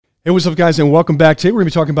Hey, what's up, guys, and welcome back. Today, we're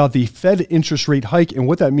going to be talking about the Fed interest rate hike and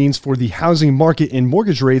what that means for the housing market and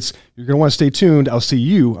mortgage rates. You're going to want to stay tuned. I'll see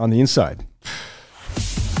you on the inside.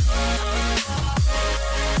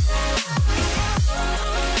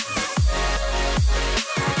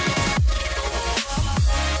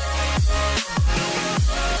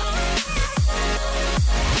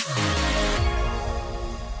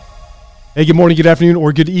 Hey, good morning, good afternoon,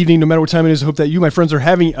 or good evening, no matter what time it is. I hope that you, my friends, are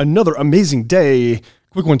having another amazing day.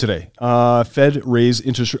 Quick one today. Fed raise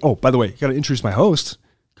interest rate. Oh, by the way, got to introduce my co-host,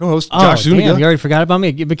 Josh Zuniga. Damn, you already forgot about me?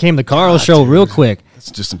 It became the Carl Show real quick.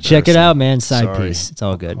 That's just Check it out, man. Side piece. It's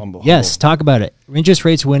all good. Humble. Talk about it. Interest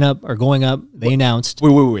rates went up, are going up. They announced.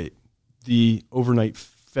 Wait. The overnight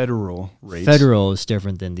federal rate. Federal is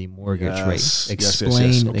different than the mortgage rate.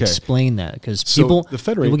 Explain that, because people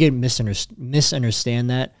get misunderstand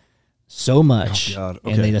that so much. Oh, God.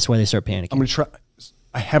 Okay. And that's why they start panicking. I'm going to try.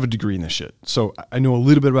 I have a degree in this shit, so I know a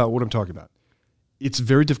little bit about what I'm talking about. It's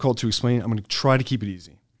very difficult to explain. I'm going to try to keep it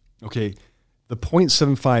easy. Okay, the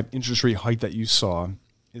 0.75 interest rate hike that you saw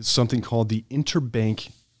is something called the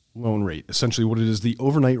interbank loan rate. Essentially, what it is, the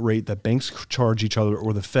overnight rate that banks charge each other,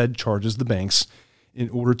 or the Fed charges the banks in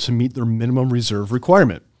order to meet their minimum reserve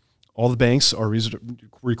requirement. All the banks are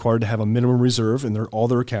required to have a minimum reserve in all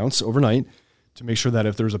their accounts overnight to make sure that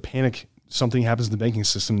if there's a panic, something happens in the banking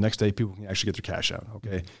system, the next day people can actually get their cash out.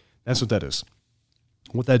 Okay, that's what that is.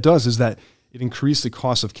 What that does is that it increased the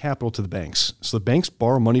cost of capital to the banks. So the banks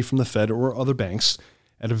borrow money from the Fed or other banks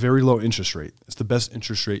at a very low interest rate. It's the best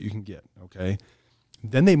interest rate you can get. Okay,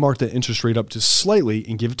 then they mark that interest rate up just slightly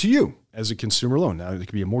and give it to you as a consumer loan. Now, it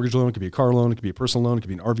could be a mortgage loan, it could be a car loan, it could be a personal loan, it could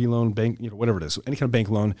be an RV loan, bank, whatever it is, any kind of bank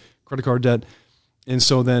loan, credit card debt. And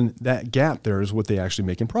so then that gap there is what they actually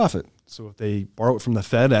make in profit. So if they borrow it from the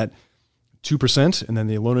Fed at 2% and then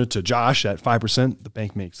they loan it to Josh at 5%, the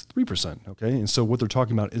bank makes 3%. Okay. And so what they're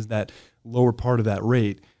talking about is that lower part of that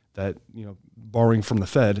rate that, borrowing from the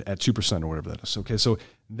Fed at 2% or whatever that is. Okay. So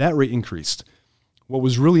that rate increased. What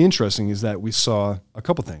was really interesting is that we saw a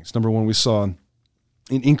couple things. Number one, we saw an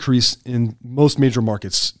increase in most major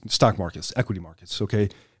markets, stock markets, equity markets. Okay.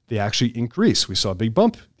 They actually increased. We saw a big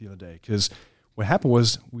bump the other day because what happened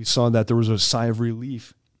was we saw that there was a sigh of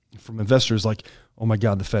relief from investors like, oh my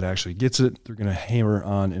God, the Fed actually gets it. They're going to hammer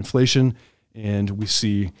on inflation, and we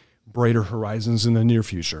see brighter horizons in the near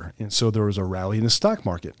future. And so there was a rally in the stock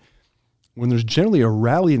market. When there's generally a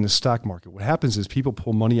rally in the stock market, what happens is people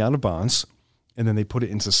pull money out of bonds and then they put it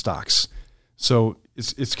into stocks. So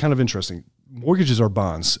it's kind of interesting. Mortgages are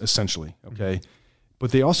bonds, essentially, okay?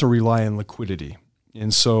 But they also rely on liquidity.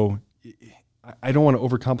 And so I don't want to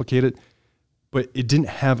overcomplicate it, but it didn't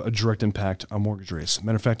have a direct impact on mortgage rates.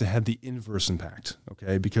 Matter of fact, it had the inverse impact,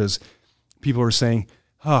 okay? Because people are saying,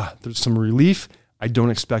 there's some relief. I don't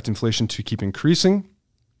expect inflation to keep increasing,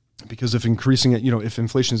 because if inflation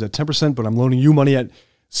is at 10%, but I'm loaning you money at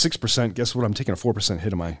 6%, guess what? I'm taking a 4%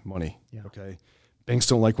 hit of my money, okay? Banks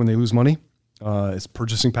don't like when they lose money. It's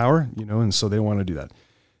purchasing power, and so they don't want to do that.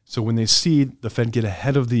 So when they see the Fed get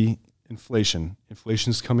ahead of the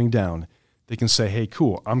inflation's coming down, they can say, hey,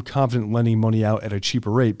 cool, I'm confident lending money out at a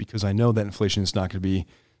cheaper rate because I know that inflation is not going to be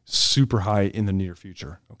super high in the near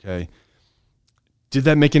future, okay? Did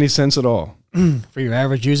that make any sense at all? For your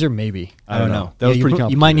average user, maybe. I don't know. That was pretty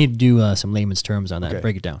complicated. You might need to do some layman's terms on that. Okay.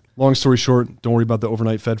 Break it down. Long story short, don't worry about the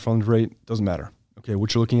overnight Fed funds rate. Doesn't matter. Okay,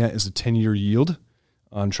 what you're looking at is the 10-year yield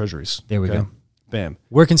on treasuries. There we go. Bam.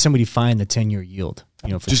 Where can somebody find the 10-year yield? For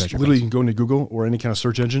just literally, you can go into Google or any kind of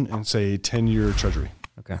search engine and say 10-year treasury.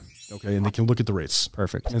 Okay, and they can look at the rates.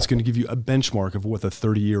 Perfect. And it's going to give you a benchmark of what the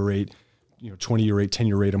 30-year rate, 20-year rate,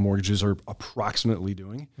 10-year rate of mortgages are approximately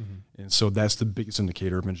doing. Mm-hmm. And so that's the biggest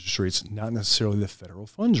indicator of interest rates, not necessarily the federal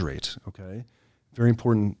funds rate, okay? Very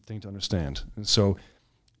important thing to understand. And so,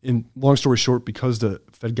 in long story short, because the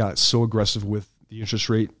Fed got so aggressive with the interest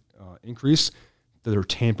rate increase, that they're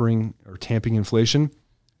tamping inflation,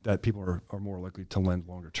 that people are more likely to lend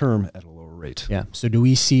longer term at a lower rate. Yeah. So do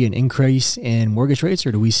we see an increase in mortgage rates,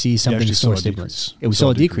 or do we see something more stable? We saw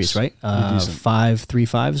a decrease, right?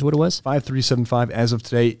 5.35 is what it was? 5.375 as of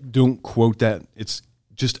today. Don't quote that. It's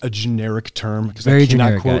just a generic term. Because Very I cannot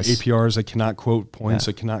generic, quote guys. APRs. I cannot quote points.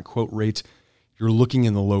 I cannot quote rate. You're looking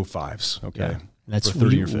in the low fives, okay? Yeah. That's for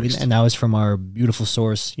 30-year fixed. And that was from our beautiful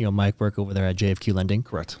source, Mike Burke over there at JFQ Lending.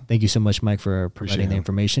 Correct. Thank you so much, Mike, for providing the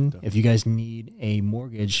information. Definitely. If you guys need a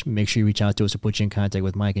mortgage, make sure you reach out to us to put you in contact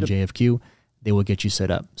with Mike and JFQ. They will get you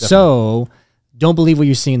set up. Definitely. So don't believe what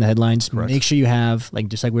you see in the headlines. Correct. Make sure you have,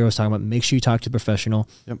 just like we were talking about, make sure you talk to a professional.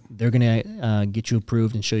 Yep. They're going to get you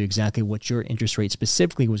approved and show you exactly what your interest rate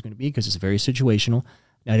specifically was going to be, because it's very situational.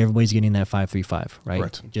 not everybody's getting that 5.35, right?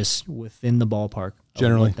 Correct. Just within the ballpark.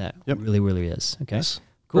 Generally. That really is. Okay. Yes.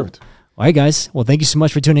 Cool. Perfect. All right, guys. Well, thank you so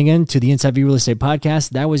much for tuning in to the Inside View Real Estate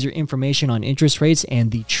Podcast. That was your information on interest rates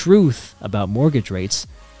and the truth about mortgage rates.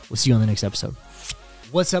 We'll see you on the next episode.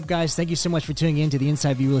 What's up, guys? Thank you so much for tuning in to the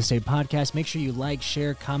Inside View Real Estate Podcast. Make sure you like,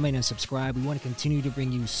 share, comment, and subscribe. We want to continue to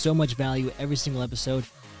bring you so much value every single episode.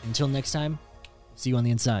 Until next time, see you on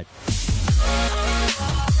the inside.